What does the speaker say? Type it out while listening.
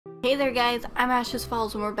Hey there guys, I'm Ashes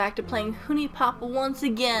Falls and we're back to playing Huniepop once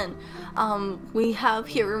again. We have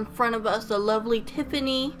here in front of us the lovely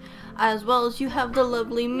Tiffany, as well as you have the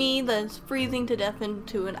lovely me that's freezing to death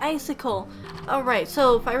into an icicle. Alright,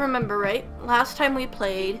 so if I remember right, last time we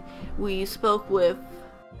played, we spoke with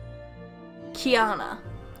Kiana,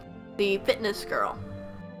 the fitness girl.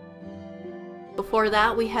 Before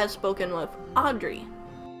that, we had spoken with Audrey.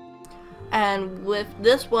 And with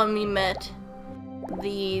this one, we met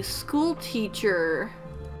the school teacher,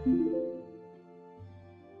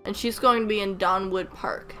 and she's going to be in Donwood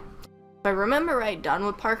Park. If I remember right,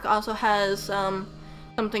 Donwood Park also has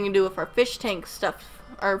something to do with our fish tank stuff,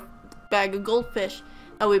 our bag of goldfish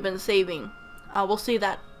that we've been saving. We'll see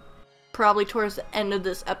that probably towards the end of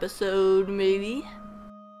this episode, maybe.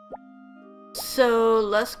 So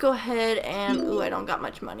let's go ahead and, ooh, I don't got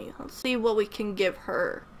much money. Let's see what we can give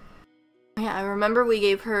her. Yeah, I remember we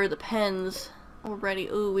gave her the pens already.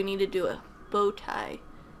 Ooh, we need to do a bow tie.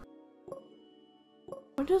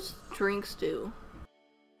 What does drinks do?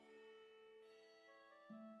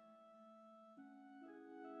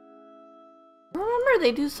 I remember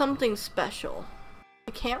they do something special.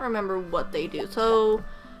 I can't remember what they do. So,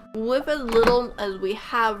 with as little as we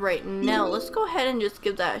have right now, let's go ahead and just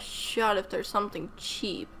give that a shot if there's something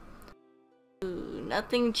cheap. Ooh,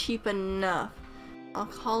 nothing cheap enough.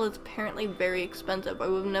 Alcohol is apparently very expensive. I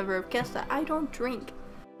would never have guessed that. I don't drink.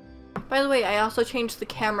 By the way, I also changed the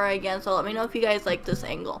camera again, so let me know if you guys like this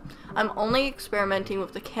angle. I'm only experimenting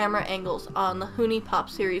with the camera angles on the Huniepop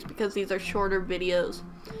series because these are shorter videos.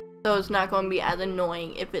 So it's not going to be as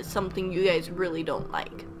annoying if it's something you guys really don't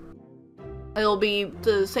like. It'll be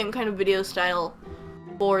the same kind of video style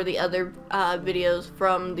for the other videos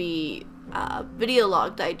from the video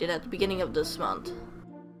log that I did at the beginning of this month.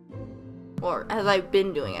 Or as I've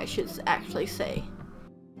been doing, I should actually say.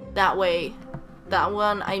 That way, that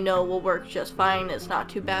one I know will work just fine. It's not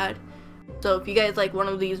too bad. So if you guys like one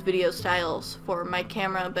of these video styles for my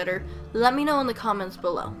camera better, let me know in the comments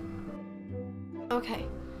below. Okay.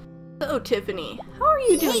 So Tiffany, how are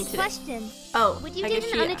you doing today? Question. Oh, would you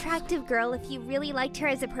date an unattractive girl if you really liked her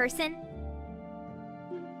as a person?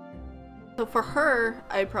 So for her,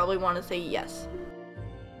 I'd probably want to say yes.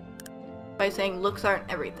 By saying looks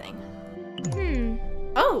aren't everything.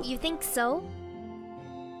 Oh! You think so?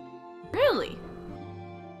 Really?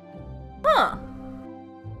 Huh.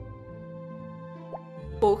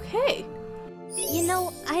 Okay. You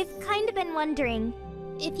know, I've kind of been wondering,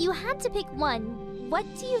 if you had to pick one, what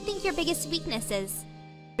do you think your biggest weakness is?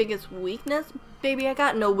 Biggest weakness? Baby, I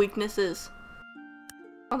got no weaknesses.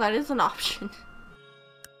 Oh, that is an option.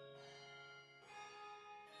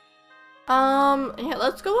 Yeah,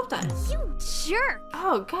 let's go with that. You jerk!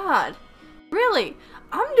 Oh, God. Really?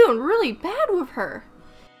 I'm doing really bad with her.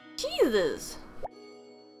 Jesus.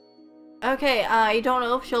 Okay, I don't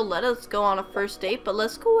know if she'll let us go on a first date, but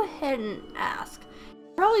let's go ahead and ask.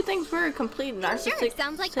 Probably thinks we're a complete narcissistic sure,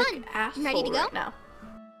 sounds like fun. asshole Ready to go? right now.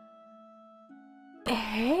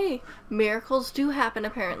 Hey, miracles do happen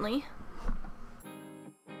apparently.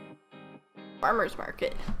 Farmer's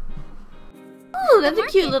market. Oh, that's a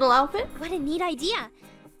cute little outfit. What a neat idea.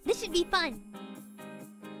 This should be fun.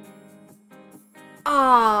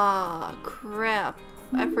 Ah, crap.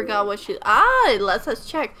 I forgot what she... let's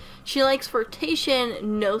check. She likes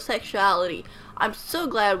flirtation, no sexuality. I'm so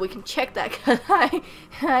glad we can check that because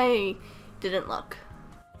I didn't look.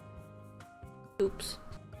 Oops.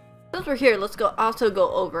 Since we're here, let's also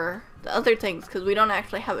go over the other things because we don't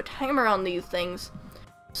actually have a timer on these things.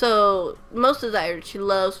 So, most desired, she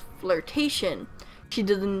loves flirtation. She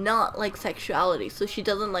does not like sexuality, so she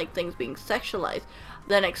doesn't like things being sexualized.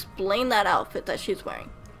 Then explain that outfit that she's wearing.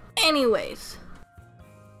 Anyways,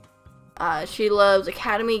 she loves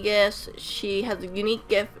academy gifts. She has a unique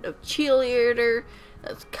gift of cheerleader.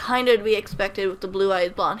 That's kind of to be expected with the blue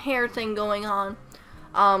eyes, blonde hair thing going on.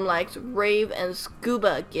 Likes rave and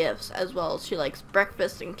scuba gifts as well. She likes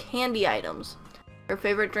breakfast and candy items. Her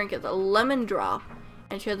favorite drink is a lemon drop,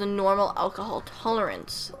 and she has a normal alcohol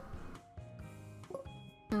tolerance.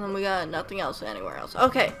 And then we got nothing else anywhere else.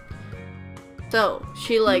 Okay. So,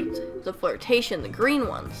 she liked the flirtation, the green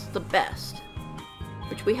ones, the best.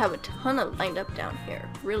 Which we have a ton of lined up down here.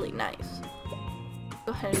 Really nice.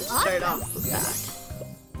 Go ahead and start off with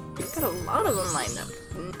that. Got a lot of them lined up.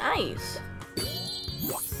 Nice.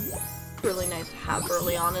 Really nice to have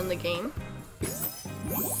early on in the game.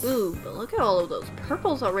 Ooh, but look at all of those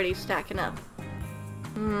purples already stacking up.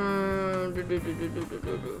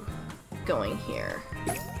 Going here.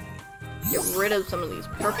 Get rid of some of these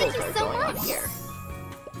purples that are going on here.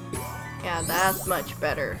 Yeah, that's much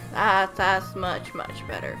better. That's much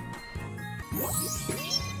better.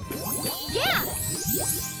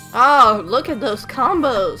 Oh, look at those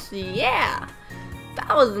combos. Yeah.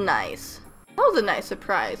 That was nice. That was a nice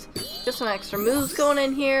surprise. Just some extra moves going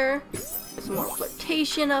in here. Get some more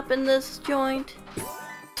flirtation up in this joint.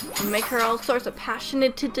 And make her all sorts of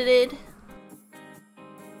passionate.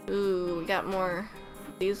 Ooh, we got more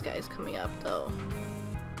of these guys coming up though.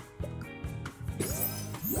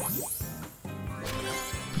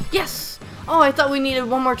 Yes! Oh, I thought we needed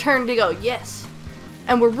one more turn to go. Yes.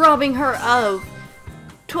 And we're robbing her of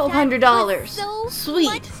 $1,200. So Sweet.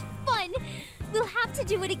 much fun. We'll have to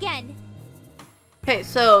do it again. Okay,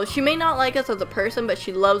 so she may not like us as a person, but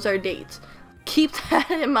she loves our dates. Keep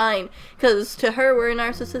that in mind, because to her we're a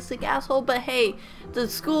narcissistic asshole, but hey, the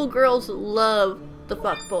school girls love the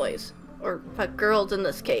fuck boys. Or fuck girls in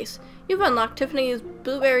this case. You've unlocked Tiffany's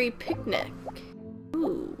Blueberry Picnic.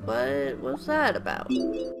 Ooh, what was that about?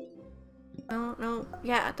 No,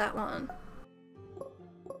 yeah, that one.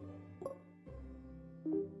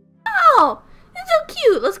 Oh, it's so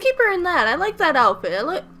cute. Let's keep her in that. I like that outfit. It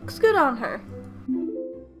looks good on her.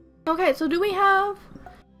 Okay, so do we have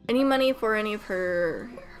any money for any of her,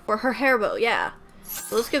 for her hair bow? Yeah.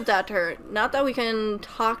 So let's give that to her. Not that we can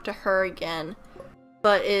talk to her again,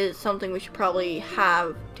 but it's something we should probably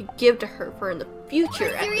have to give to her for in the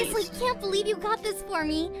future, I seriously can't believe you got this for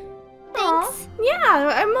me. Thanks. Aw,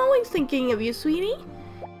 yeah, I'm always thinking of you, sweetie.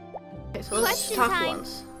 Okay, so let's Question talk time.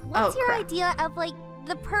 once. What's your crap. idea of, like,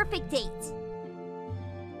 the perfect date?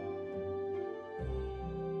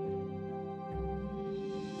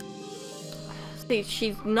 See,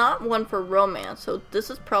 she's not one for romance, so this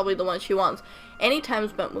is probably the one she wants. Any time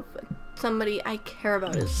spent with somebody I care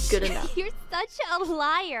about is good enough. You're such a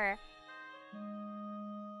liar.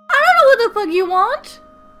 I don't know what the fuck you want.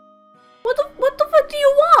 What the fuck do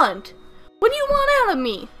you want? What do you want out of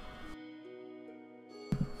me?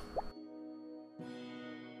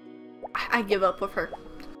 I give up with her.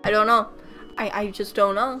 I don't know. I just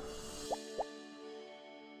don't know.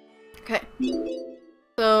 Okay.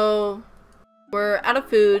 So we're out of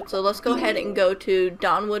food, so let's go ahead and go to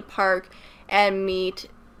Donwood Park and meet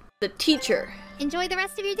the teacher. Enjoy the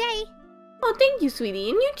rest of your day. Oh, thank you, sweetie,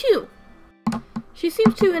 and you too. She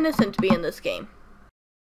seems too innocent to be in this game.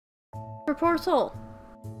 Her poor soul.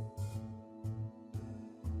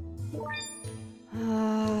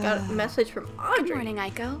 Got a message from Audrey. Good morning,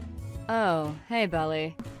 Aiko. Oh, hey,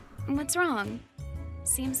 Belly. What's wrong?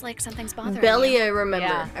 Seems like something's bothering Belly, you. I remember.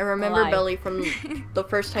 Yeah, I remember alive. Belly from the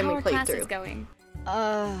first time How we are played classes through. going?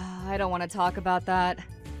 I don't want to talk about that.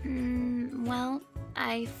 Well,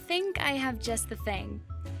 I think I have just the thing.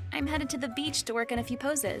 I'm headed to the beach to work on a few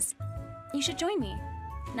poses. You should join me.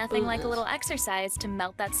 Nothing like a little exercise to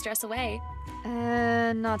melt that stress away.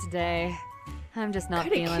 Not today. I'm just not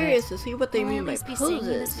Kinda feeling curious it. to see what they Will I mean at by least be seeing you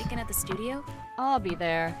this poses. weekend at the studio? I'll be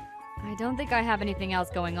there. I don't think I have anything else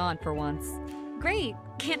going on for once. Great!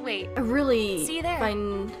 Can't wait. I really See you there.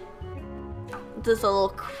 find this a little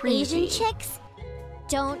creepy. Asian chicks?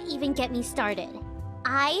 Don't even get me started.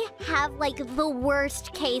 I have, like, the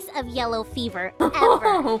worst case of yellow fever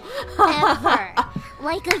ever. Ever.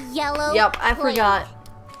 Like a yellow Yep, I plague. forgot.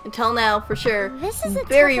 Until now, for sure. This is a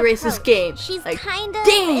very tough racist approach. game. She's Like, kinda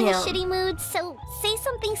in a damn. shitty mood, so say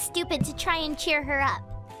something stupid to try and cheer her up.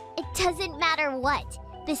 It doesn't matter what.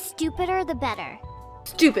 The stupider, the better.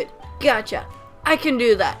 Stupid. Gotcha. I can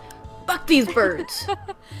do that. Fuck these birds.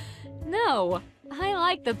 No, I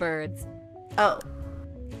like the birds. Oh.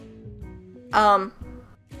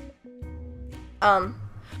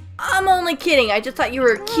 I'm only kidding. I just thought you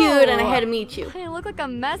were cute and I had to meet you. I look like a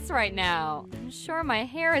mess right now. I'm sure my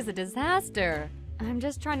hair is a disaster. I'm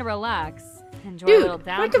just trying to relax. Enjoy a Dude, little if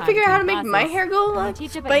downtime I could figure out how to make between my classes. hair go I like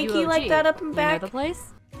teach up at spiky like UOG. that up and You know back. the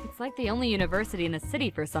place? It's like the only university in the city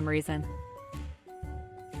for some reason.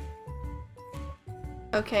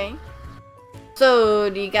 Okay. So,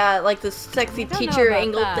 do you got like this sexy I don't know teacher about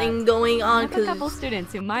angle that. thing going I on? have a couple Because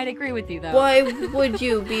students who might agree with you though. why would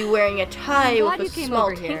you be wearing a tie I'm glad with a you came small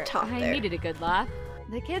over tank here. top I there? needed a good laugh.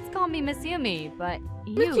 The kids call me Miss Yumi, but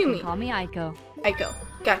you Miss can Yumi. call me Aiko. Aiko.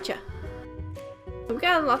 Gotcha. We've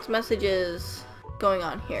got lots of messages going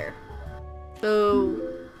on here. So,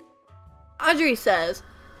 Audrey says,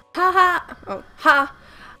 ha,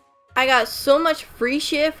 I got so much free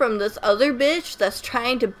shit from this other bitch that's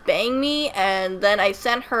trying to bang me, and then I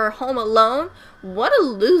sent her home alone. What a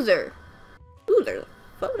loser. Ooh, there's a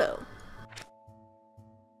photo.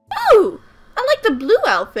 Ooh, I like the blue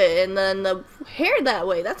outfit and then the hair that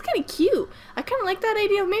way. That's kind of cute. I kind of like that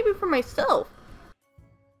idea maybe for myself.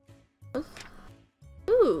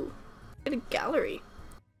 Ooh, get a gallery.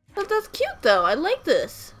 But that's cute though. I like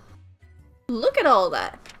this. Look at all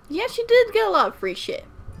that. Yeah, she did get a lot of free shit.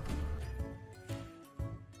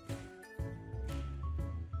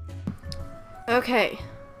 Okay.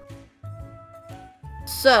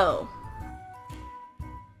 So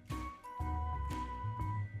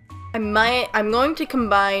I'm going to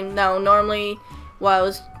combine now. Normally what I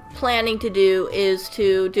was planning to do is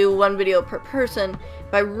to do one video per person,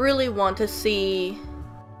 but I really want to see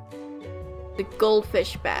the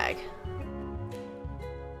goldfish bag.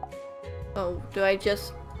 Oh,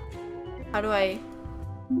 how do I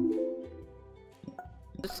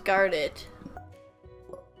discard it?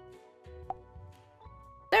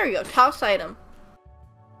 There we go, toss item.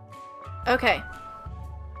 Okay.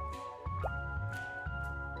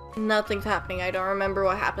 Nothing's happening. I don't remember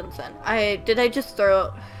what happens then. Did I just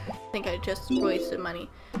throw... I think I just wasted money.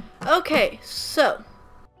 Okay, so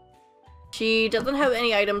she doesn't have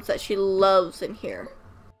any items that she loves in here,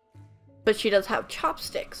 but she does have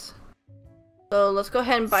chopsticks. So let's go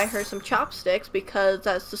ahead and buy her some chopsticks because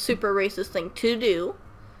that's the super racist thing to do.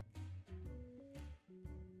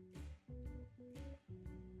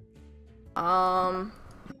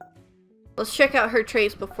 Let's check out her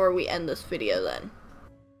traits before we end this video then.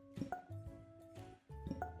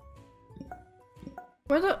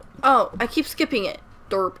 Oh, I keep skipping it.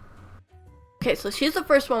 Derp. Okay, so she's the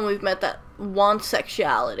first one we've met that wants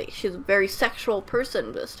sexuality. She's a very sexual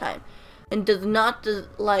person this time, and does not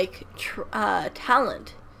like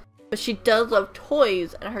talent. But she does love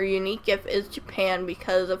toys, and her unique gift is Japan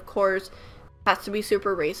because, of course, it has to be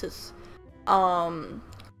super racist.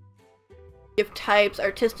 Gift types: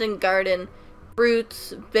 artistic garden,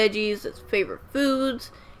 fruits, veggies, its favorite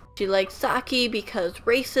foods. She likes sake because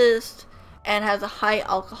racist, and has a high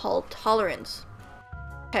alcohol tolerance.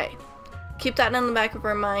 Okay, keep that in the back of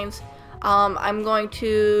our minds. I'm going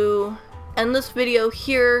to end this video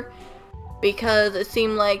here because it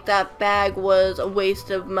seemed like that bag was a waste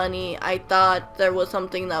of money. I thought there was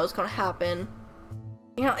something that was going to happen.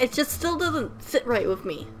 You know, it just still doesn't sit right with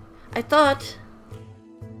me. I thought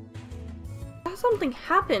something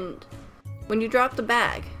happened when you dropped the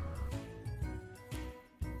bag.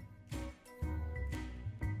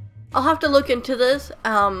 I'll have to look into this.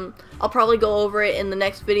 I'll probably go over it in the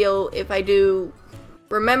next video if I do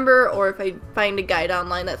remember, or if I find a guide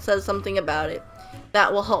online that says something about it.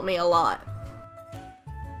 That will help me a lot.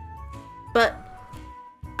 But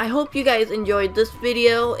I hope you guys enjoyed this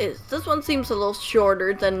video. This one seems a little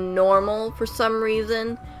shorter than normal for some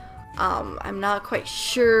reason. I'm not quite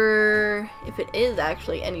sure if it is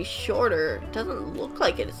actually any shorter. It doesn't look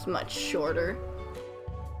like it is much shorter.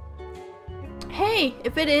 Hey,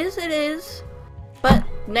 if it is, it is. But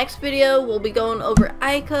next video we'll be going over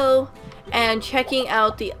Aiko and checking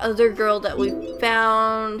out the other girl that we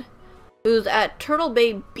found who's at Turtle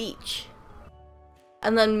Bay Beach.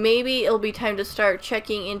 And then maybe it'll be time to start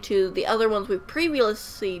checking into the other ones we've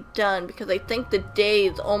previously done, because I think the day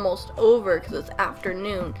is almost over because it's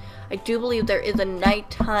afternoon. I do believe there is a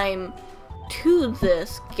nighttime to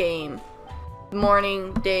this game.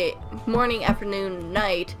 Morning, afternoon,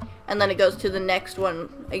 night, and then it goes to the next one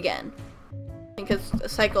again. I think it's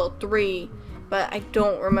cycle 3, but I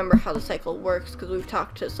don't remember how the cycle works because we've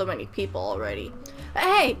talked to so many people already. But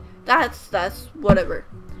hey, that's whatever.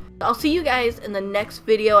 I'll see you guys in the next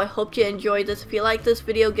video. I hope you enjoyed this. If you like this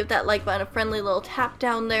video, give that like button a friendly little tap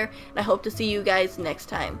down there, and I hope to see you guys next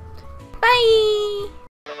time. Bye!